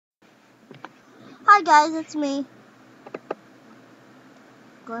Hi guys, it's me.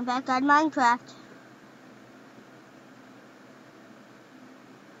 Going back on Minecraft.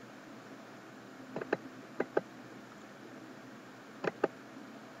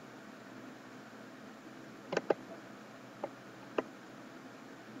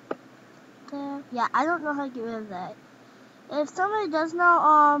 There. Yeah, I don't know how to get rid of that. If somebody does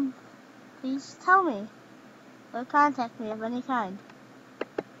know, please tell me. Or contact me of any kind.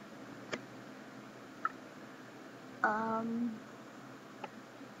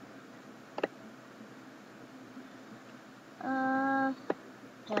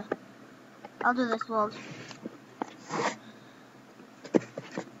 Yeah. I'll do this world.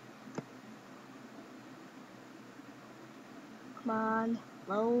 Come on,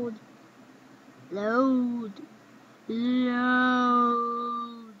 load. Load. Load.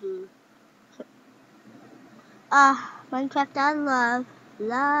 Minecraft I love.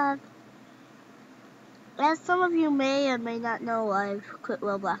 Love. As some of you may or may not know, I've quit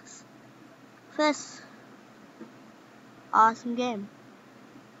Roblox. This awesome game.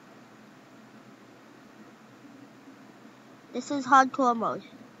 This is hardcore mode.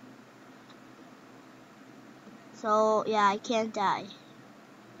 So yeah, I can't die.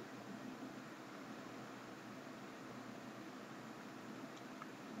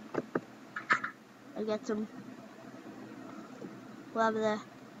 I get some whatever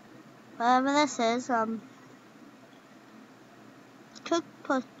this is, quick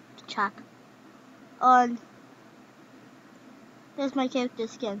post check on. There's my character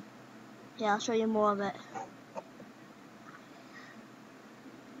skin. Yeah, I'll show you more of it.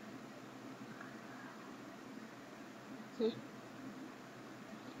 See?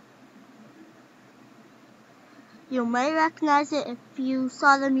 You may recognize it if you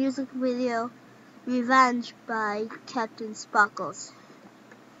saw the music video Revenge by Captain Sparkles.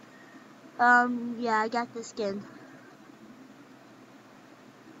 Yeah, I got the skin.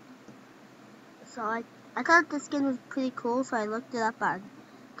 So I thought the skin was pretty cool, so I looked it up on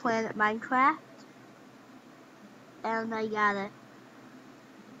Planet Minecraft, and I got it.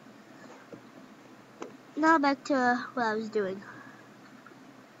 Now back to what I was doing.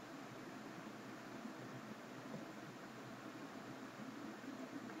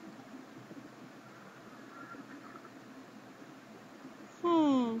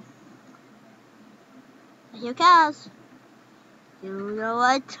 Here goes. You know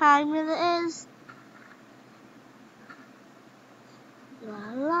what time it is?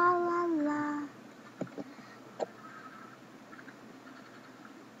 La la la la.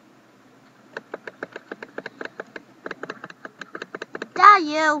 Die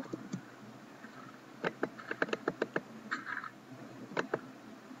you!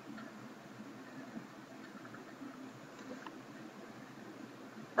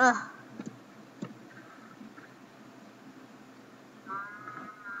 Ugh.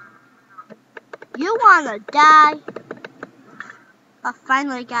 You wanna die? I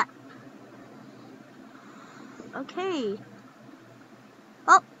finally got. Okay.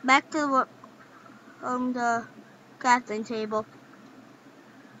 Oh, back to the crafting table.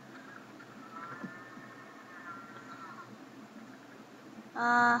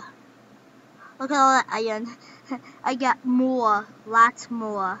 Look at all that iron. I got more, lots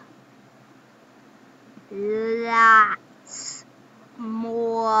more. Lots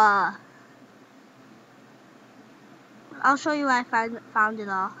more. I'll show you where I found it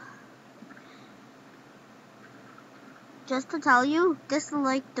all. Just to tell you, this is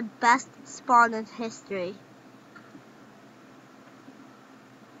like the best spawn in history.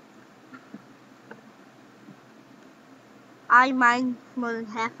 I mined more than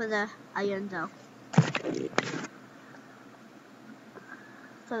half of the iron though.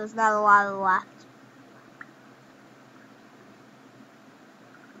 So there's not a lot left.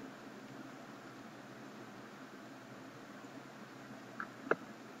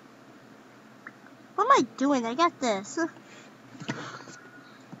 What am I doing? I got this.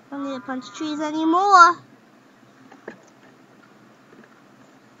 Don't need to punch trees anymore.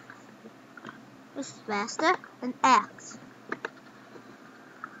 This is faster. An axe.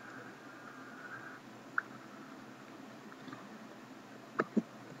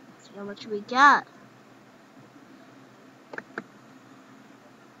 Let's see how much we got.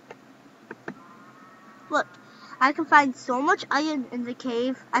 Look, I can find so much iron in the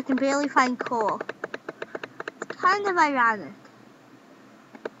cave, I can barely find coal. It's kind of ironic.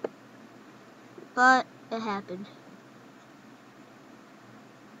 But it happened.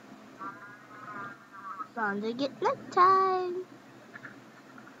 Time to get nighttime.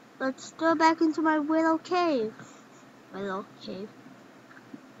 Let's go back into my little cave. My little cave.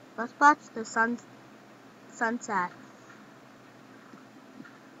 Let's watch the sun sunset.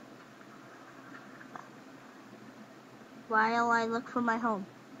 While I look for my home.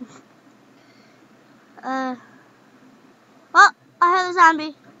 Oh, I have a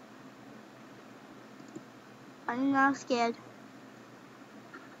zombie. I'm now scared.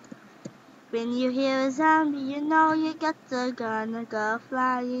 When you hear a zombie, you know you got the gun, go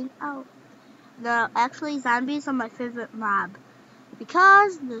flying out. No, actually, zombies are my favorite mob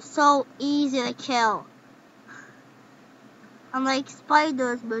because they're so easy to kill. Unlike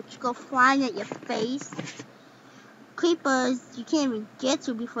spiders, which go flying at your face, creepers you can't even get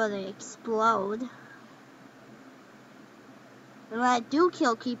to before they explode. And when I do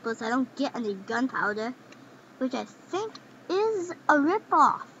kill creepers, I don't get any gunpowder, which I think is a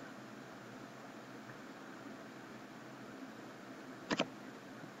ripoff.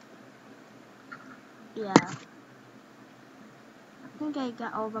 Yeah. I think I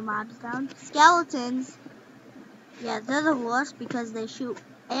got all the mobs down. Skeletons. Yeah, they're the worst because they shoot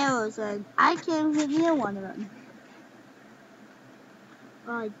arrows and I can't even hear one of them.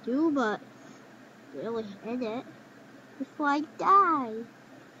 Well, I do, but really hit it before I die.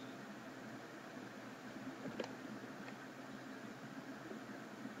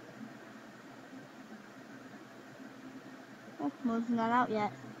 Oh, moon's not out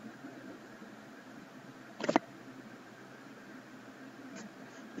yet.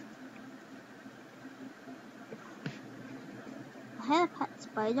 I had a pet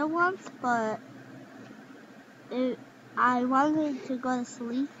spider once, but I wanted to go to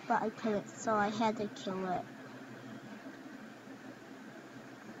sleep, but I couldn't, so I had to kill it.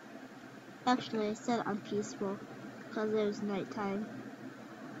 Actually, I said I'm peaceful because it was nighttime.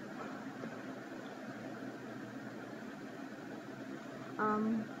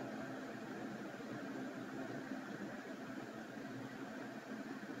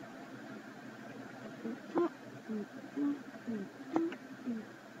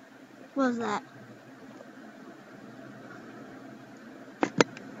 What was that?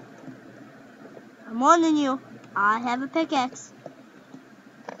 I'm warning you. I have a pickaxe.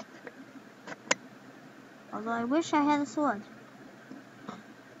 Although I wish I had a sword.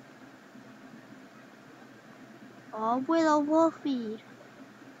 Oh, little Wolfie.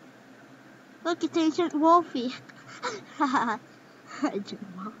 Look, it's ancient Wolfie. I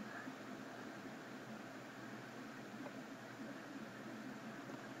don't know.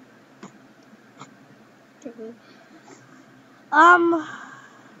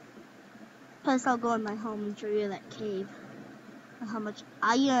 Plus I'll go in my home and show you that cave. And how much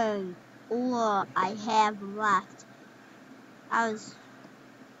iron ore I have left.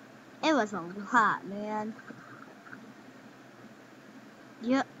 It was a lot, man.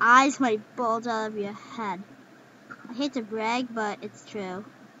 Your eyes might bulge out of your head. I hate to brag, but it's true.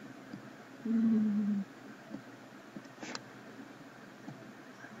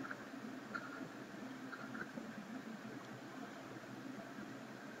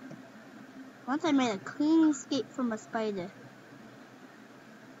 Once I made a clean escape from a spider.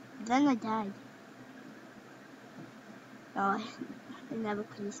 Then I died. Oh, I never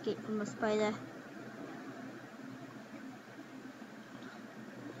could escape from a spider.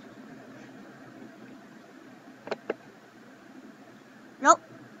 Nope,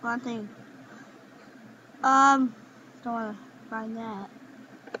 wrong thing. Don't wanna find that.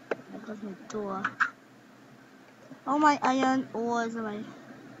 There goes my door. All my iron ore is in my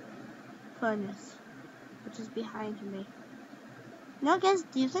furnace, which is behind me. Now guys,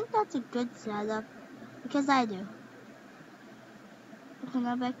 do you think that's a good setup? Because I do. Okay,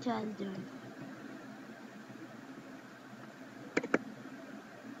 now back to what I was doing.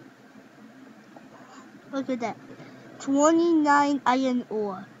 Look at that. 29 iron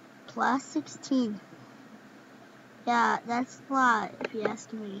ore. Plus 16. Yeah, that's a lot if you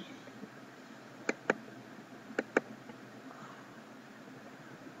ask me.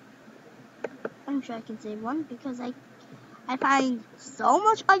 I'm sure I can save one because I find so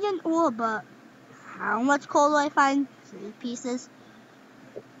much iron ore, but how much coal do I find? 3 pieces.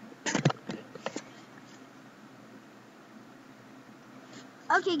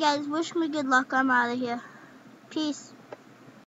 Okay guys, wish me good luck. I'm out of here. Peace.